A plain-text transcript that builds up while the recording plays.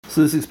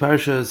So this week's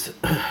parsha is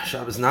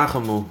Shabbos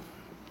Nachamu.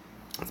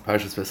 It's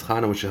Parshas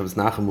Vesachana, which is Shabbos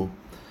Nachamu,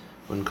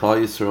 when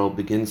Klal Yisrael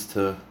begins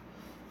to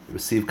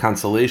receive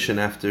consolation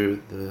after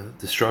the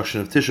destruction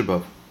of Tisha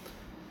B'Av.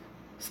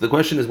 So the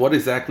question is, what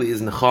exactly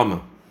is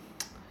Nechama?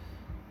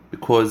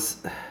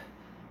 Because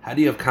how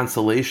do you have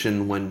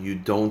consolation when you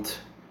don't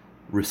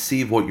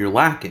receive what you're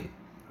lacking,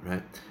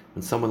 right?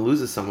 When someone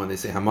loses someone, they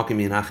say,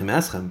 Hamakim Yinachim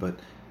Eschem, but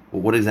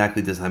what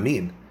exactly does that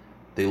mean?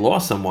 They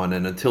lost someone,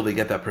 and until they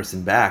get that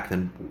person back,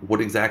 then what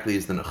exactly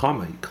is the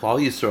Nechama?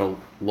 Klal Yisrael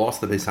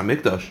lost the Beis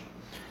HaMikdash,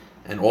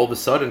 and all of a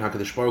sudden,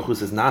 HaKadosh Baruch Hu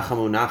says,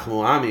 Nachamu,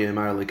 Nachamu Ami,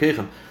 Emar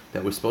Lekechem,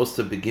 that we're supposed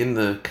to begin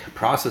the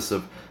process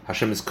of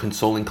Hashem is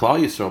consoling Klal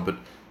Yisrael,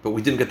 but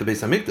we didn't get the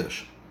Beis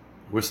HaMikdash.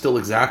 We're still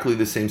exactly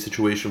the same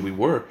situation we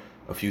were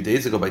a few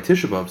days ago by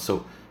Tisha B'Av.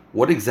 So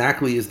what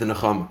exactly is the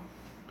Nechama?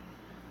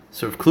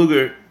 So Rav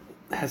Kluger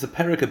has a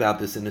parak about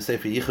this in the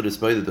Sefer Yichudus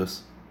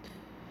Boydedus,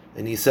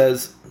 and he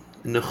says,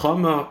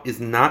 Nechama is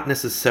not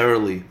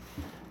necessarily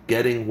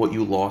getting what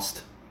you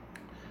lost.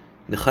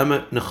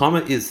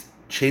 Nechama is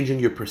changing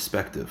your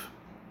perspective.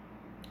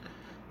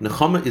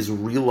 Nechama is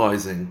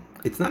realizing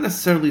it's not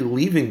necessarily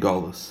leaving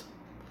Galus,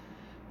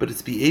 but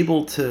it's be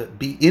able to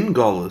be in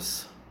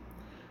Galus,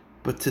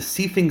 but to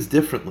see things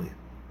differently.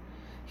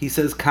 He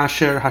says,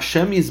 Kasher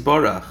Hashem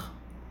Yisbarach.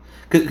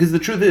 Because the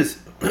truth is,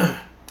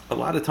 a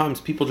lot of times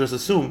people just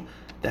assume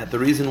that the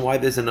reason why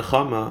there's a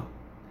Nechama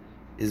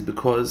is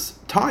because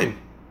time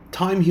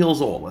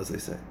heals all, as they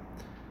say.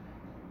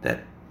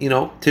 That,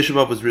 Tisha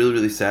B'Av was really,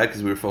 really sad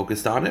because we were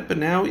focused on it, but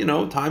now,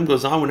 time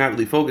goes on, we're not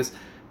really focused.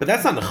 But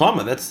that's not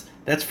Nechama,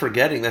 that's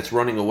forgetting, that's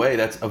running away,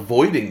 that's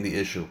avoiding the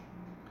issue.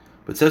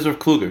 But says Rav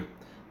Kluger,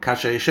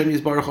 Kasher Hashem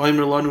Yisbarach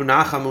Omer Lanu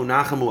Nachamu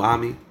Nachamu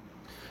Ami.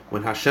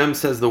 When Hashem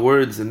says the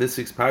words in this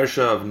week's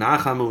parsha of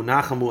Nachamu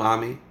Nachamu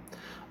Ami,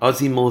 in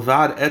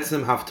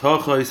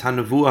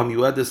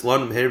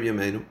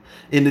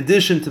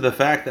addition to the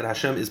fact that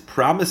Hashem is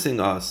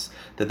promising us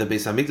that the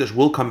Beis HaMikdash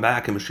will come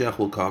back and Mashiach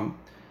will come,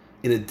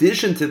 in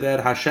addition to that,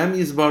 Hashem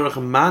Yisbarach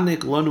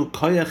manik lanu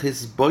koyach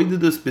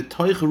hisboidedus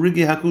b'toich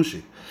rigi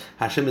hakushi.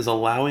 Hashem is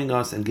allowing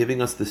us and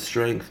giving us the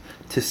strength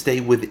to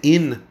stay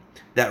within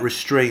that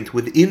restraint,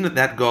 within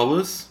that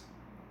galus,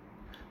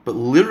 but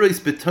lireis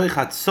b'toich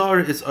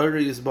hatzar is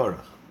orei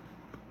Yisbarach,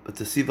 but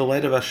to see the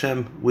light of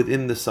Hashem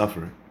within the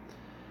suffering.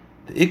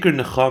 The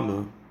Ikr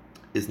Nechama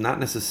is not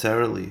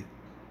necessarily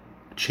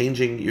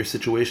changing your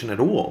situation at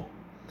all,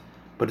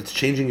 but it's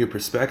changing your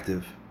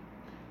perspective.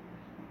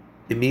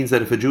 It means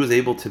that if a Jew is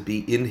able to be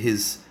in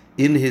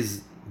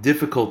his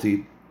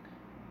difficulty,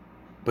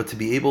 but to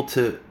be able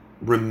to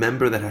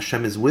remember that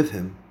Hashem is with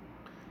him,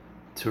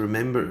 to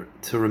remember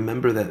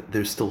that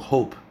there's still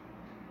hope,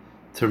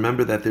 to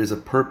remember that there's a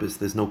purpose,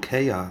 there's no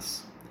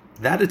chaos,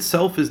 that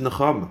itself is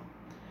Nechama.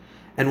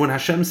 And when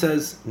Hashem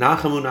says,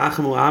 Nachamu,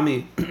 Nachamu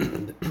Ami,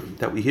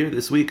 that we hear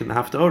this week in the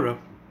Haftarah,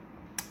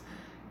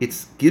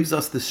 it gives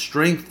us the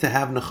strength to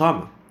have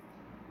Nechama.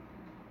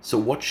 So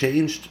what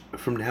changed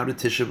from now to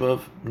Tisha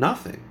B'Av?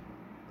 Nothing.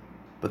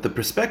 But the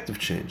perspective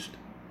changed.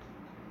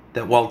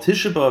 That while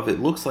Tisha B'Av, it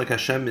looks like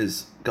Hashem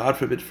is, God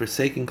forbid,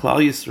 forsaking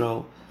Klal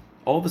Yisrael,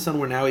 all of a sudden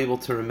we're now able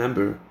to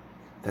remember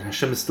that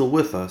Hashem is still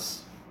with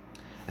us.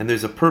 And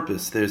there's a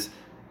purpose, there's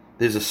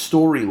a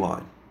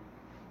storyline.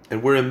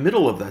 And we're in the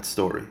middle of that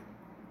story.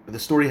 But the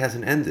story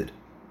hasn't ended.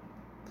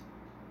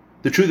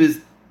 The truth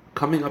is,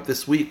 coming up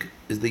this week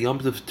is the Yom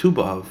Tov Tu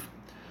B'Av.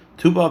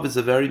 Tu B'Av is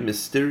a very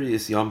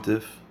mysterious Yom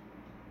Tov.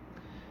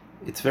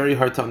 It's very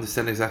hard to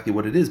understand exactly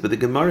what it is, but the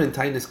Gemara in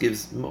Tainus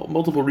gives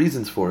multiple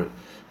reasons for it.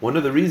 One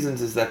of the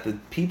reasons is that the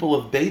people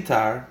of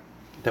Beitar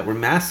that were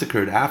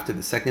massacred after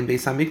the second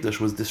Beis HaMikdash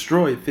was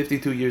destroyed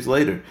 52 years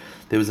later.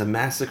 There was a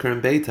massacre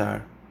in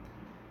Beitar,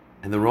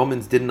 and the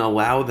Romans didn't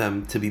allow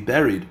them to be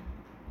buried.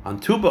 On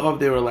Tu B'Av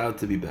they were allowed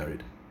to be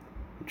buried.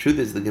 The truth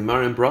is, the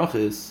Gemara in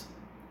Brachos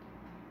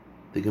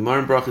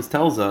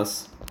tells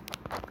us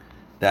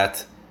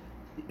that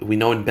we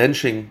know in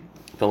benching,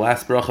 the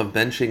last brach of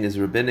benching is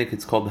rabbinic.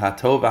 It's called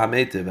Hatov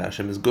HaMeitiv.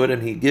 Hashem is good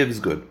and He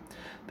gives good.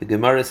 The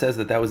Gemara says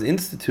that was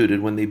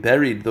instituted when they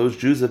buried those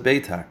Jews of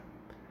Beitar.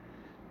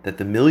 That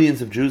the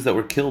millions of Jews that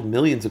were killed,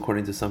 millions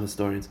according to some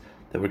historians,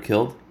 that were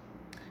killed,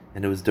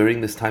 and it was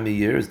during this time of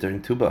year, it was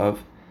during Tu B'Av,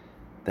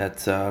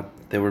 that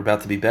they were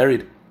about to be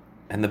buried,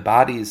 and the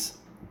bodies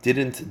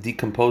didn't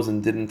decompose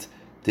and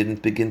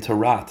didn't begin to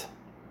rot.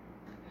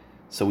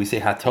 So we say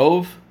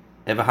Hatov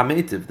Eva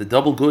HaMeitiv. The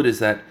double good is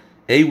that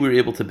A, we were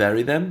able to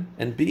bury them,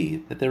 and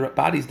B, that their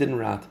bodies didn't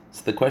rot.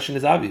 So the question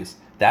is obvious.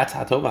 That's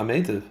Hatov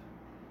HaMeitiv.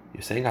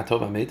 You're saying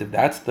Hatov HaMeitiv.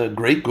 That's the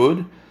great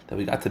good, that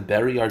we got to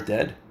bury our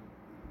dead.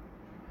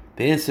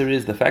 The answer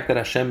is the fact that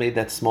Hashem made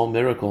that small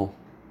miracle,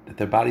 that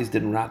their bodies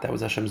didn't rot. That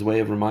was Hashem's way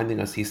of reminding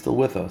us He's still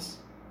with us.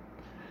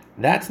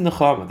 That's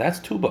Nechama. That's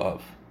Tu B'Av.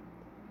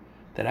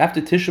 That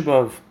after Tisha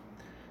B'Av,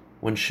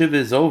 when Shiva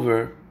is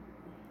over,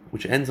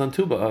 which ends on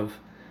Tu B'Av,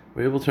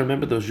 we're able to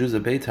remember those Jews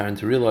of Beitar and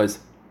to realize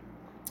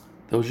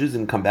those Jews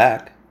didn't come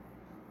back.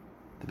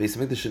 The Beis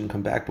HaMikdash didn't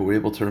come back, but we're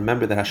able to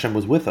remember that Hashem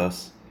was with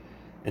us,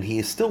 and He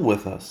is still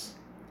with us.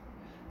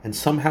 And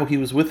somehow He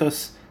was with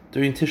us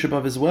during Tisha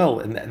B'Av as well,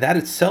 and that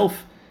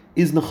itself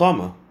is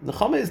Nechama.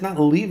 Nechama is not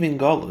leaving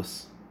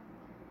Galus.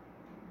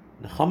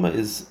 Nechama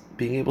is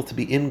being able to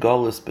be in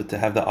Galus, but to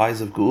have the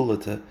eyes of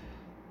Geula,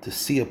 to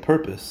see a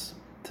purpose,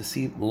 to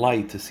see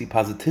light, to see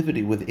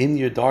positivity within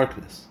your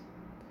darkness.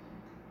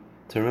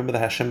 To remember that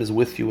Hashem is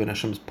with you and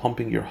Hashem is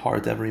pumping your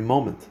heart every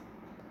moment.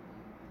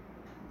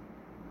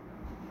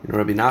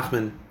 Rabbi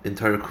Nachman in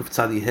Torah Kuf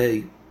Tzadi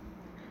Hey,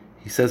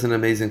 he says an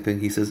amazing thing.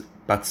 He says,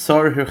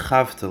 Batsar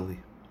herchavtali.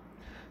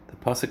 The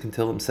pasuk in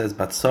Tehillim says,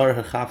 Batsar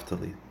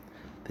herchavtali.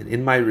 That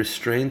in my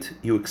restraint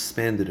you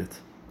expanded it.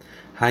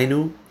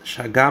 Hainu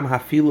shagam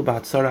hafilu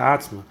batsar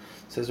atzma.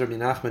 Says Rabbi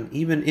Nachman,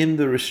 even in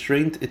the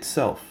restraint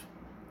itself,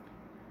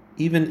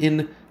 even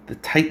in the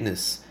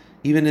tightness,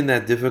 even in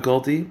that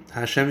difficulty,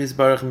 Hashem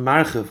Yisbarach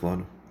marchiv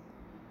lanu.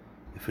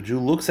 If a Jew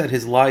looks at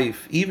his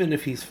life, even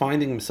if he's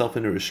finding himself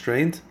in a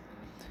restraint,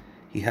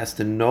 he has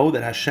to know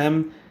that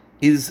Hashem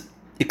is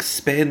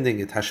expanding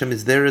it. Hashem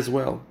is there as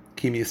well.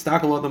 That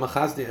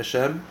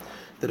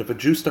if a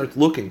Jew starts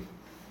looking,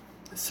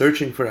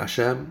 searching for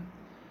Hashem,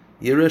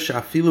 it'll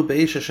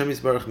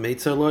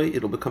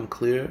become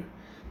clear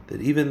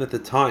that even at the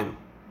time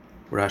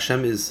where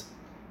Hashem is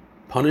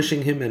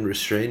punishing him and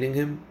restraining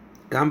him,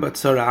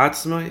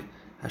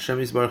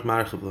 Hashem's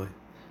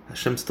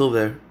still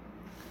there.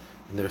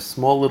 And there are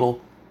small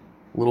little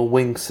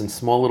winks and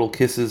small little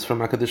kisses from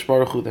HaKadosh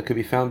Baruch Hu that could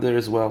be found there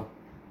as well.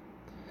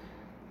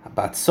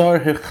 That's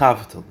what David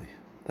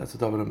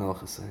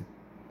HaMelech is saying.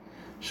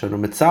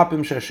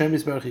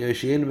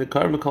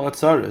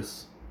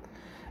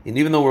 And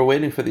even though we're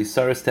waiting for these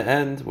tzaras to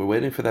end, we're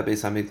waiting for that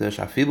Beis HaMikdash.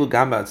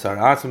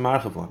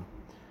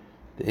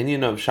 The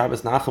Inyan of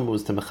Shabbos Nachamu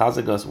is to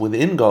mechazek us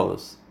within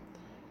Golus,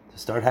 to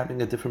start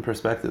having a different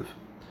perspective,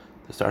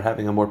 to start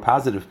having a more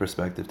positive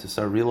perspective, to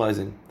start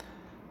realizing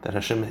that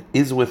Hashem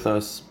is with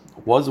us,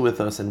 was with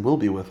us, and will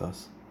be with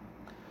us.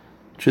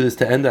 To this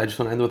to end, I just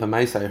want to end with a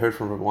ma'isa I heard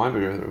from Rabbi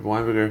Weinberger. Rabbi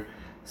Weinberger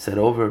said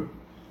over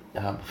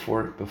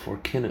before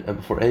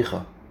Eicha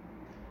a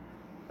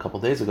couple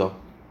days ago.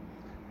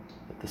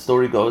 The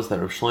story goes that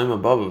Rav Shlomo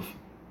Bobov,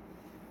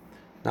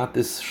 not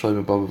this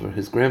Shlomo Bobov,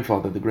 his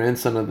grandfather, the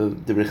grandson of the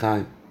Divrei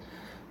Chaim.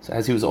 So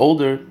as he was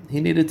older,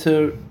 he needed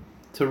to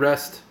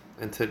rest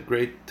and to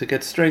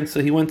get strength.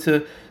 So he went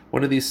to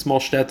one of these small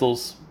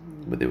shtetls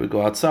where they would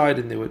go outside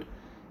and they would,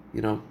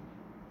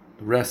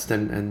 rest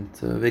and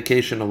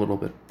vacation a little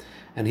bit.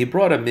 And he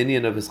brought a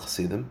minyan of his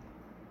chassidim.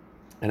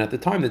 And at the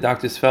time, the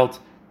doctors felt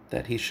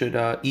that he should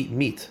eat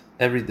meat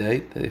every day.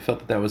 They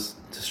felt that was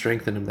to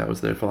strengthen him. That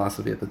was their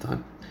philosophy at the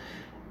time.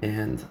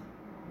 And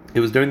it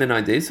was during the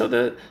 9 days, so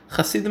the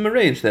chassidim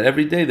arranged that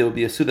every day there would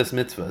be a sudas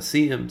mitzvah, a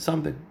siyum,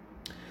 something.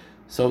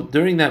 So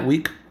during that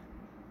week,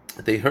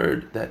 they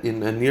heard that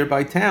in a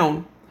nearby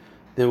town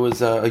there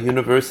was a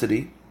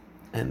university,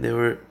 and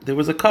there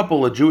was a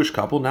couple, a Jewish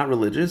couple, not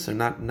religious or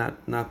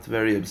not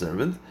very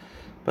observant,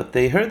 but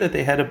they heard that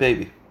they had a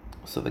baby.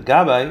 So the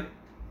Rabbi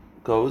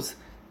goes,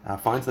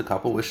 finds the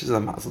couple, wishes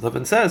them mazel tov,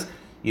 and says,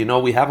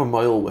 we have a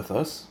moil with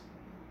us.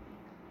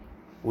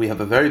 We have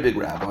a very big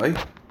rabbi.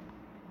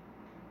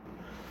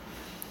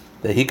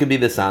 That he could be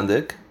the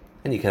sandik,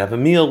 and you can have a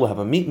meal. We'll have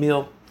a meat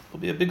meal.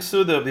 It'll be a big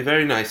suda. It'll be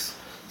very nice.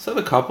 So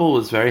the couple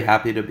was very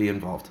happy to be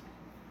involved.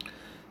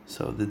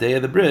 So the day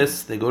of the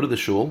bris, they go to the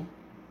shul.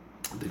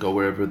 They go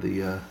wherever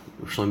the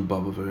Shlomo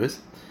Bobov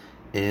is,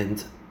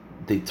 and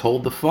they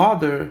told the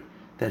father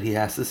that he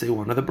has to say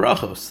one of the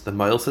brachos. The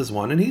male says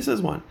one, and he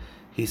says one.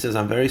 He says,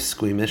 "I'm very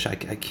squeamish. I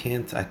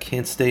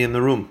can't stay in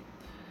the room.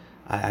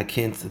 I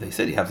can't." They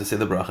said, "You have to say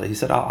the bracha." He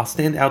said, "I'll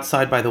stand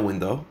outside by the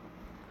window,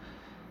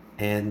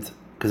 and."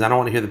 Because I don't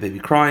want to hear the baby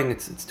crying,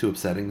 it's too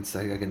upsetting.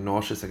 I get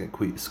nauseous, I get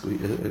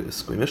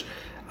squeamish.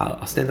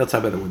 I'll stand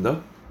outside by the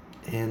window,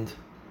 and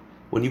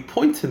when you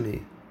point to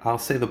me, I'll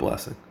say the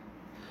blessing.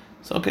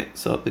 So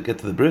they get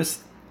to the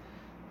bris.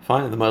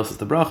 Fine, the mother says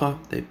the bracha.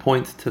 They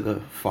point to the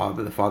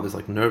father. The father's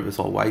like nervous,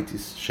 all white,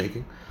 he's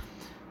shaking.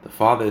 The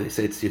father, they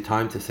say it's your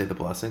time to say the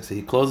blessing. So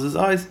he closes his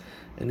eyes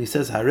and he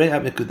says, "Harei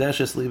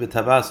mekudeshes li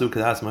v'tavasu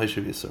kadas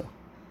Moshe v'Yisrael."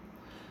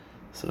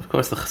 So of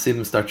course the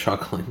chassidim start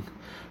chuckling.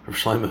 Rav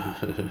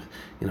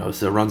Shlomo,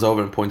 so runs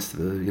over and points to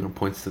the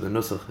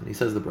nusach, and he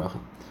says the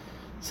bracha.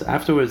 So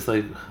afterwards,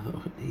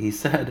 he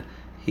said,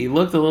 he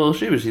looked a little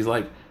sheepish. He's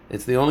like,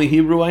 "It's the only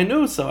Hebrew I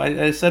knew, so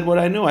I said what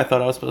I knew. I thought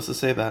I was supposed to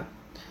say that."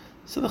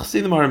 So the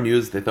chassidim are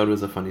amused. They thought it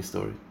was a funny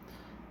story.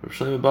 Rav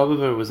Shlomo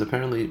Bobov was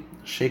apparently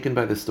shaken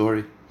by the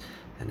story,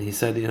 and he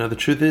said, the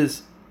truth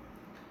is,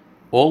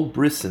 all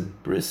bris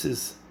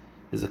is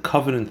a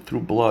covenant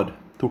through blood,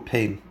 through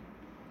pain.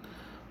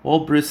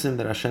 All brisim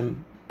that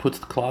Hashem puts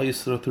the Klal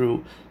Yisrael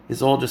through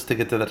is all just to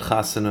get to that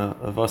chasana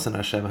of us and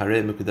Hashem,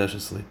 Harei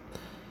Mekudeshes Li.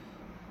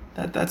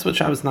 That's what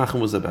Shabbos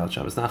Nachamu was about.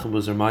 Shabbos Nachamu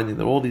was reminding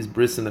that all these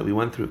brisim that we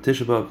went through of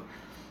Tisha B'Av,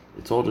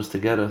 it's all just to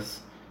get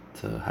us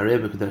to Harei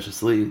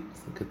Mekudeshes Li.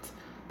 Look at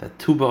that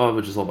Tu B'Av,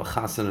 which is all about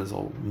chasana, is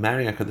all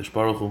marrying HaKadosh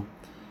Baruch Hu,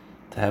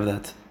 to have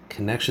that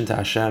connection to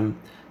Hashem.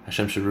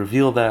 Hashem should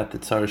reveal that, the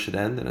tzara should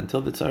end, and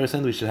until the tzaras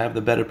end, we should have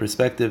the better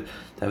perspective,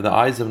 to have the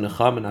eyes of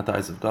Necham and not the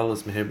eyes of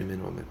Galus. Meher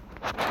b'min.